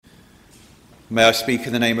May I speak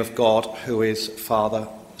in the name of God, who is Father,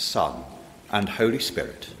 Son, and Holy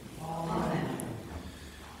Spirit. Amen.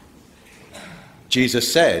 Jesus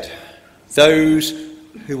said, "Those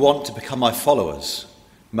who want to become my followers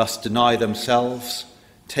must deny themselves,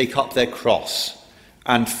 take up their cross,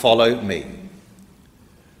 and follow me."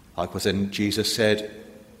 Likewise, then Jesus said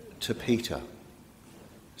to Peter,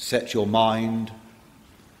 "Set your mind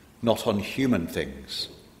not on human things,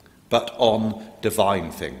 but on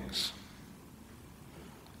divine things."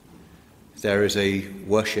 There is a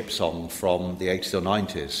worship song from the 80s or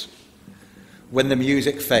 90s. When the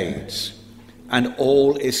music fades and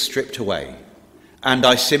all is stripped away, and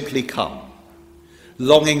I simply come,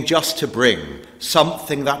 longing just to bring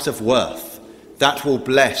something that's of worth, that will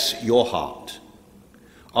bless your heart.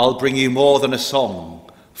 I'll bring you more than a song,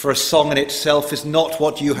 for a song in itself is not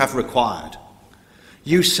what you have required.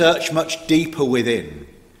 You search much deeper within,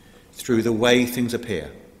 through the way things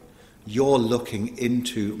appear. You're looking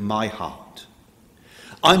into my heart.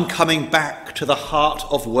 I'm coming back to the heart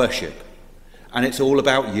of worship, and it's all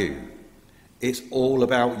about you. It's all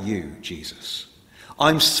about you, Jesus.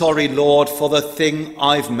 I'm sorry, Lord, for the thing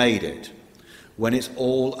I've made it, when it's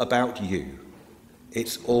all about you.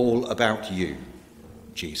 It's all about you,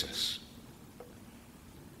 Jesus.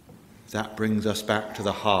 That brings us back to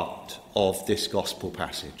the heart of this gospel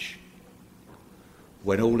passage.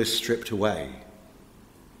 When all is stripped away,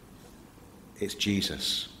 it's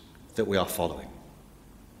Jesus that we are following.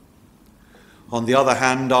 On the other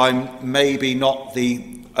hand, I'm maybe not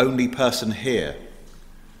the only person here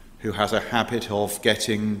who has a habit of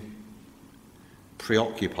getting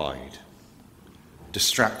preoccupied,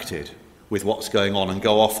 distracted with what's going on and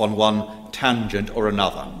go off on one tangent or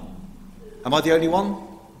another. Am I the only one?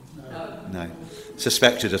 No.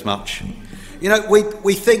 Suspected as much. You know,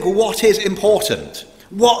 we think, well, what is important?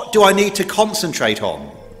 What do I need to concentrate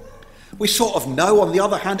on? We sort of know, on the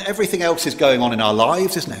other hand, everything else is going on in our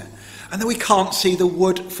lives, isn't it? And then we can't see the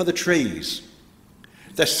wood for the trees.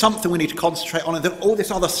 There's something we need to concentrate on, and there's all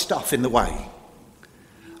this other stuff in the way.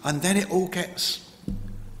 And then it all gets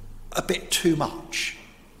a bit too much.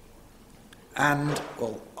 And,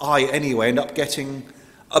 well, I anyway end up getting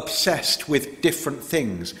obsessed with different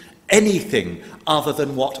things, anything other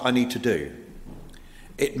than what I need to do.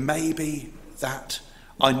 It may be that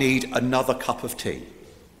I need another cup of tea.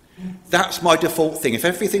 That's my default thing. If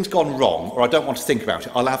everything's gone wrong or I don't want to think about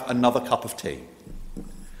it, I'll have another cup of tea.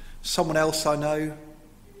 Someone else I know,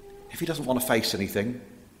 if he doesn't want to face anything,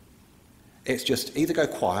 it's just either go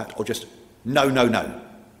quiet or just no.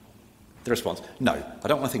 The response, no, I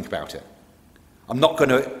don't want to think about it. I'm not going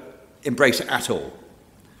to embrace it at all.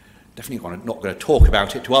 Definitely not going to talk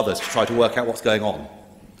about it to others to try to work out what's going on.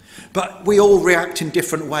 But we all react in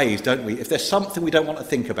different ways, don't we? If there's something we don't want to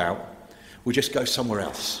think about, we just go somewhere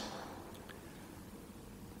else.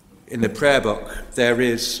 In the prayer book, there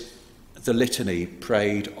is the litany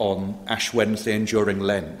prayed on Ash Wednesday and during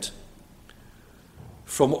Lent.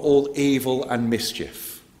 From all evil and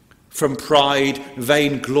mischief, from pride,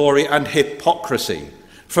 vainglory and hypocrisy,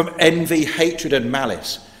 from envy, hatred and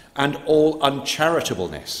malice, and all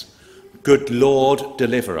uncharitableness, good Lord,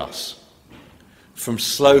 deliver us. From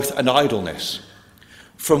sloth and idleness,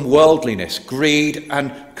 from worldliness, greed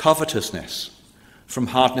and covetousness, from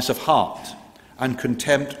hardness of heart and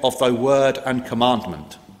contempt of thy word and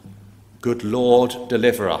commandment. Good Lord,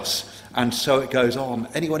 deliver us. And so it goes on.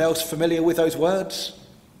 Anyone else familiar with those words?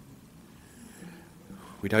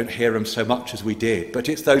 We don't hear them so much as we did, but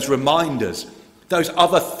it's those reminders, those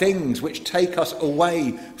other things which take us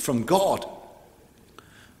away from God.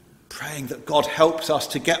 Praying that God helps us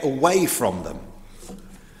to get away from them.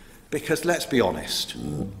 Because let's be honest,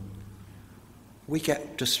 we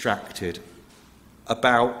get distracted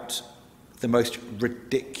about the most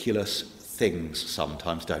ridiculous things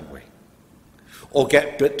sometimes, don't we? Or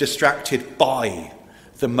get distracted by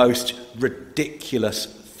the most ridiculous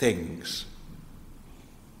things.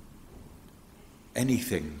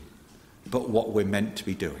 Anything but what we're meant to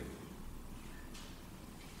be doing.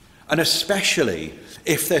 And especially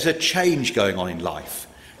if there's a change going on in life,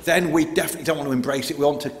 then we definitely don't want to embrace it. We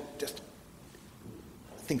want to just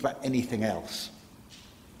think about anything else.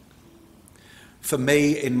 For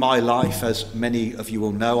me, in my life, as many of you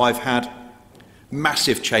will know, I've had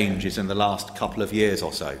massive changes in the last couple of years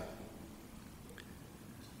or so.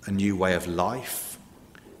 A new way of life,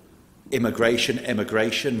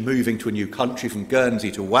 immigration, moving to a new country from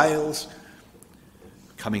Guernsey to Wales,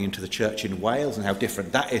 coming into the church in Wales and how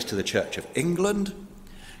different that is to the Church of England,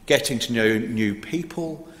 getting to know new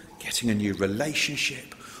people, getting a new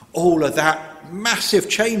relationship, all of that, massive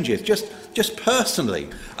changes, just personally.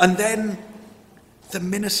 And then the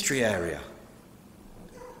ministry area.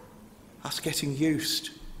 us getting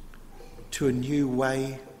used to a new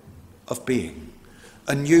way of being,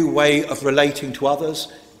 a new way of relating to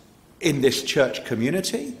others in this church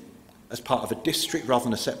community, as part of a district rather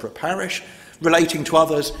than a separate parish, relating to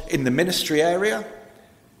others in the ministry area,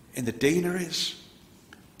 in the deaneries,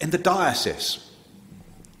 in the diocese.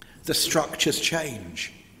 The structures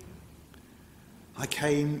change. I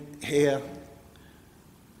came here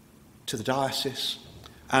to the diocese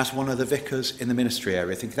as one of the vicars in the ministry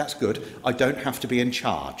area, thinking that's good, I don't have to be in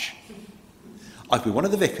charge. I'd be one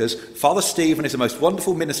of the vicars. Father Stephen is the most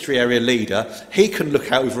wonderful ministry area leader. He can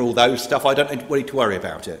look over all those stuff. I don't need to worry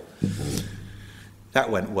about it. That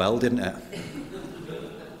went well, didn't it?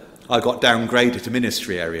 I got downgraded to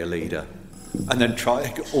ministry area leader and then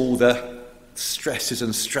tried all the stresses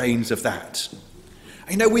and strains of that.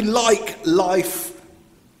 You know, we like life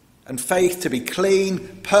and faith to be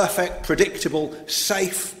clean, perfect, predictable,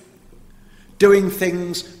 safe, doing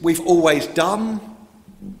things we've always done,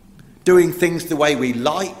 doing things the way we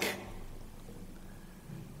like,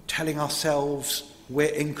 telling ourselves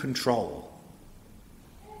we're in control.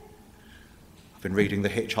 I've been reading The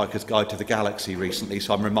Hitchhiker's Guide to the Galaxy recently,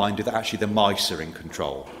 so I'm reminded that actually the mice are in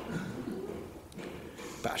control.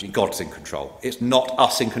 But actually God's in control. It's not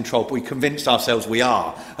us in control, but we convince ourselves we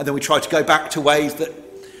are. And then we try to go back to ways that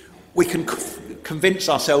we can convince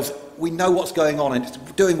ourselves we know what's going on and it's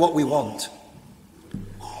doing what we want.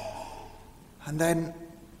 And then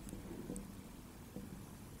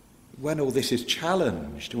when all this is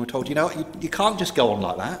challenged and we're told, you can't just go on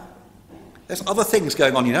like that. There's other things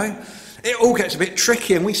going on, It all gets a bit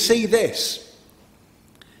tricky, and we see this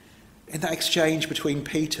in that exchange between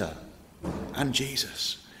Peter and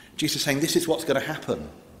Jesus. Jesus saying, this is what's going to happen.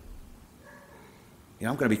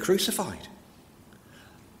 I'm going to be crucified.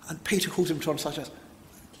 And Peter calls him to one side and says,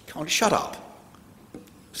 come on, shut up.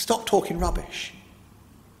 Stop talking rubbish.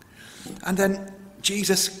 And then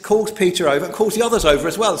Jesus calls Peter over and calls the others over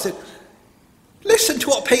as well and said, listen to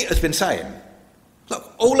what Peter's been saying.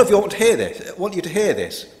 Look, all of you want you to hear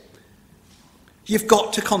this. You've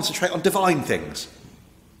got to concentrate on divine things,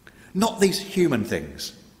 not these human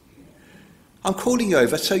things. I'm calling you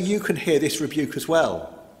over so you can hear this rebuke as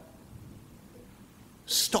well.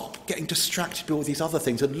 Stop getting distracted by all these other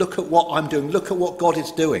things and look at what I'm doing, look at what God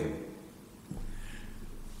is doing.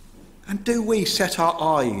 And do we set our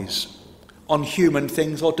eyes on human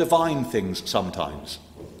things or divine things sometimes?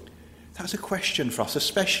 That's a question for us,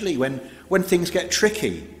 especially when things get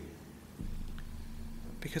tricky.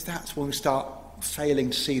 Because that's when we start failing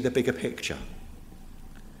to see the bigger picture.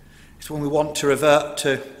 It's when we want to revert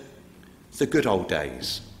to the good old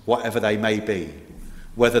days, whatever they may be,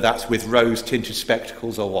 whether that's with rose-tinted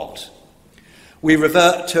spectacles or what. We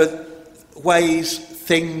revert to ways,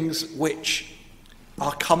 things which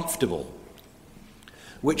are comfortable,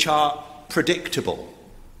 which are predictable,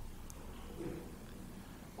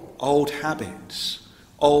 old habits,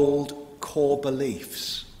 old core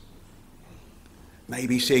beliefs.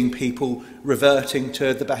 Maybe seeing people reverting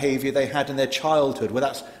to the behaviour they had in their childhood.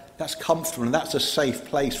 Well, that's comfortable and that's a safe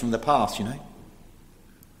place from the past,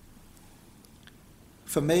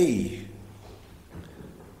 For me,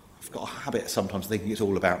 I've got a habit sometimes of thinking it's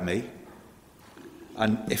all about me.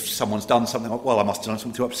 And if someone's done something, well, I must have done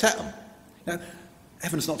something to upset them.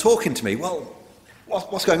 Heaven's not talking to me. Well,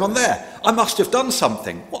 what's going on there? I must have done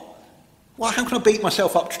something. How can I beat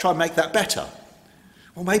myself up to try and make that better?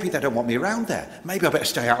 Well, maybe they don't want me around there. Maybe I better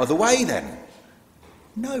stay out of the way then.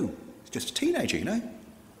 No, it's just a teenager,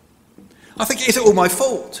 I think, is it all my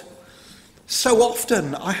fault? So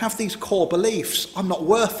often I have these core beliefs. I'm not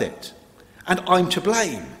worth it. And I'm to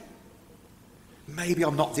blame. Maybe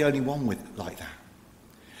I'm not the only one like that.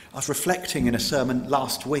 I was reflecting in a sermon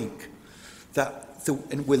last week that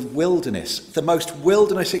with wilderness, the most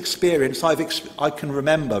wilderness experience I can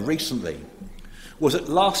remember recently was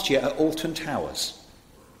last year at Alton Towers.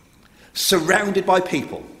 Surrounded by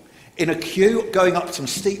people, in a queue going up some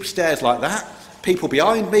steep stairs like that, people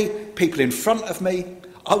behind me, people in front of me.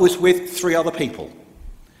 I was with 3 other people.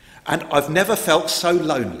 And I've never felt so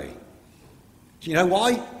lonely. Do you know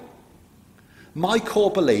why? My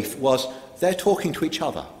core belief was they're talking to each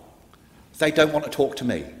other. They don't want to talk to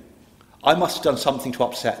me. I must have done something to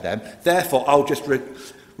upset them. Therefore, I'll just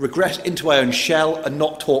regress into my own shell and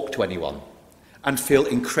not talk to anyone and feel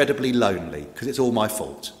incredibly lonely because it's all my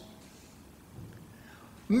fault.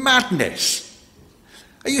 Madness!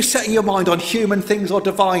 Are you setting your mind on human things or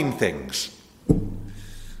divine things?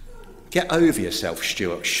 Get over yourself,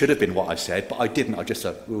 Stuart. Should have been what I said, but I didn't. I just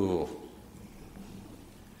said, ooh.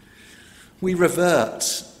 We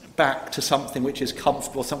revert back to something which is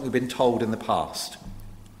comfortable, something we've been told in the past.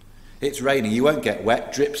 It's raining, you won't get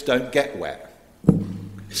wet. Drips don't get wet.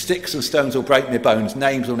 Sticks and stones will break my bones.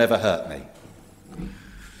 Names will never hurt me.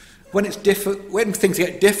 When things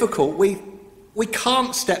get difficult, we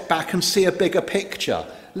can't step back and see a bigger picture,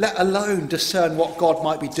 let alone discern what God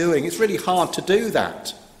might be doing. It's really hard to do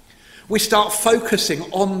that. We start focusing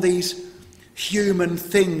on these human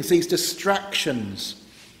things, these distractions.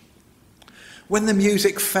 When the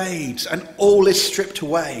music fades and all is stripped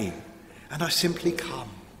away, and I simply come.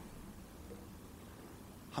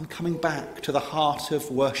 I'm coming back to the heart of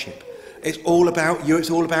worship. It's all about you. It's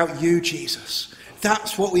all about you, Jesus.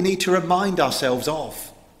 That's what we need to remind ourselves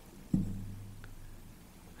of.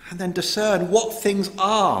 And then discern what things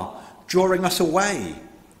are drawing us away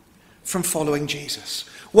from following Jesus.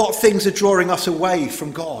 What things are drawing us away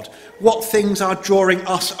from God. What things are drawing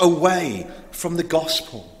us away from the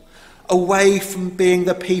gospel. Away from being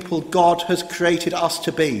the people God has created us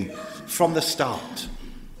to be from the start.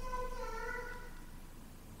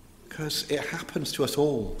 Because it happens to us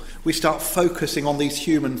all. We start focusing on these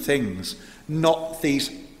human things, not these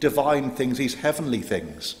divine things, these heavenly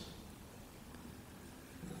things.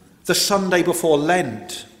 The Sunday before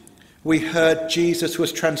Lent, we heard Jesus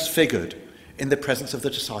was transfigured in the presence of the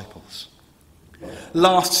disciples.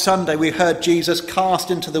 Last Sunday, we heard Jesus cast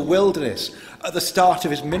into the wilderness at the start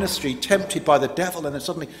of his ministry, tempted by the devil, and then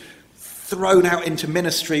suddenly thrown out into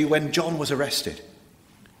ministry when John was arrested.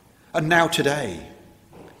 And now today,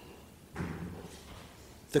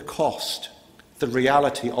 the cost, the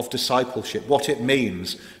reality of discipleship, what it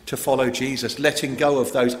means to follow Jesus, letting go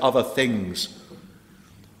of those other things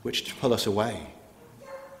which pull us away.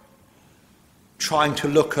 Trying to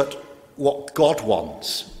look at what God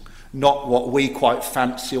wants, not what we quite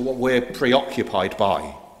fancy or what we're preoccupied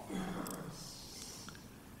by.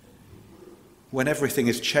 When everything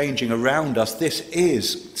is changing around us, this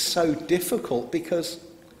is so difficult because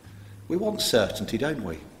we want certainty, don't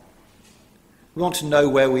we? We want to know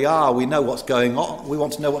where we are. We know what's going on. We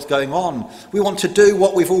want to know what's going on. We want to do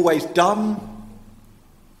what we've always done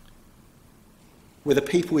with the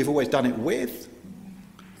people we've always done it with.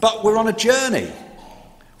 But we're on a journey.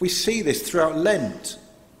 We see this throughout Lent.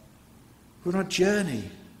 We're on a journey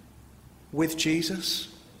with Jesus.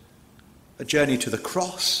 A journey to the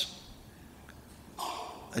cross.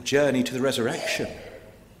 A journey to the resurrection.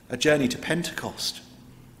 A journey to Pentecost.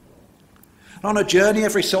 And on a journey,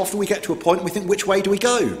 every so often we get to a point and we think, which way do we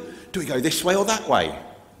go? Do we go this way or that way?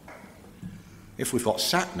 If we've got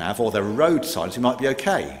sat-nav or there are road signs, we might be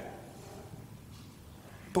okay.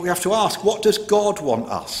 But we have to ask, what does God want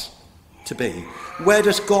us to be? Where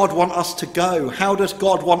does God want us to go? How does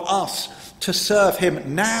God want us to serve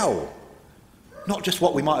him now? Not just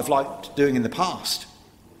what we might have liked doing in the past.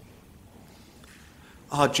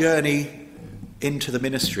 Our journey into the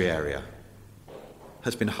ministry area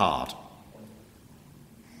has been hard.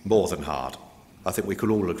 More than hard. I think we could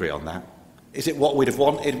all agree on that. Is it what we'd have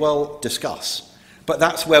wanted? Well, discuss. But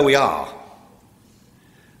that's where we are.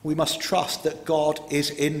 We must trust that God is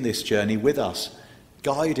in this journey with us,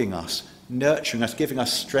 guiding us, nurturing us, giving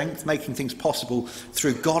us strength, making things possible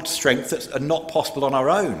through God's strength that are not possible on our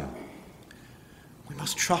own. We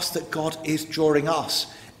must trust that God is drawing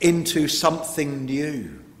us into something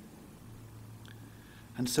new.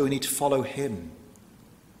 And so we need to follow him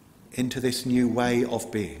into this new way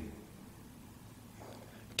of being.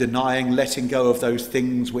 Denying, letting go of those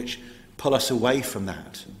things which pull us away from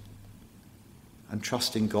that. And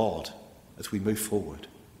trusting God as we move forward.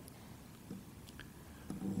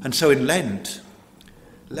 And so in Lent,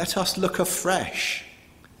 let us look afresh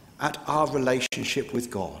at our relationship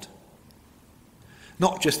with God.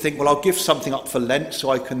 Not just think, well, I'll give something up for Lent so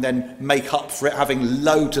I can then make up for it having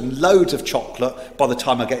loads and loads of chocolate by the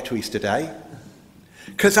time I get to Easter Day.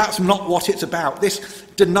 Because that's not what it's about. This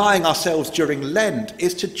denying ourselves during Lent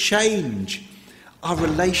is to change our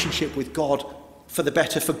relationship with God for the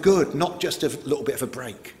better, for good, not just a little bit of a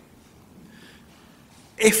break.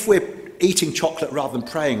 If we're eating chocolate rather than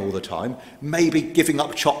praying all the time, maybe giving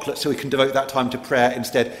up chocolate so we can devote that time to prayer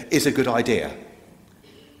instead is a good idea.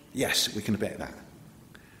 Yes, we can admit that.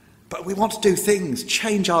 But we want to do things,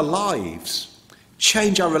 change our lives,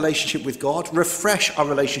 change our relationship with God, refresh our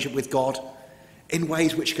relationship with God in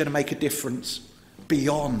ways which are going to make a difference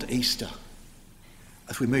beyond Easter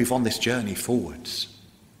as we move on this journey forwards.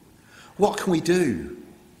 What can we do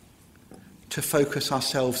to focus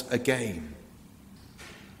ourselves again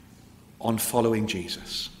on following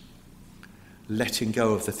Jesus, letting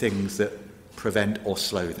go of the things that prevent or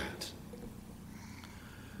slow that?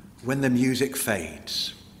 When the music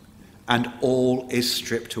fades and all is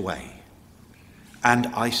stripped away and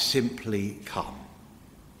I simply come.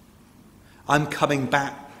 I'm coming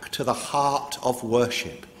back to the heart of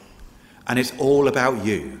worship. And it's all about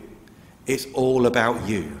you. It's all about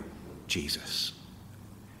you, Jesus.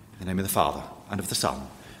 In the name of the Father, and of the Son,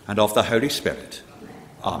 and of the Holy Spirit.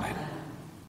 Amen.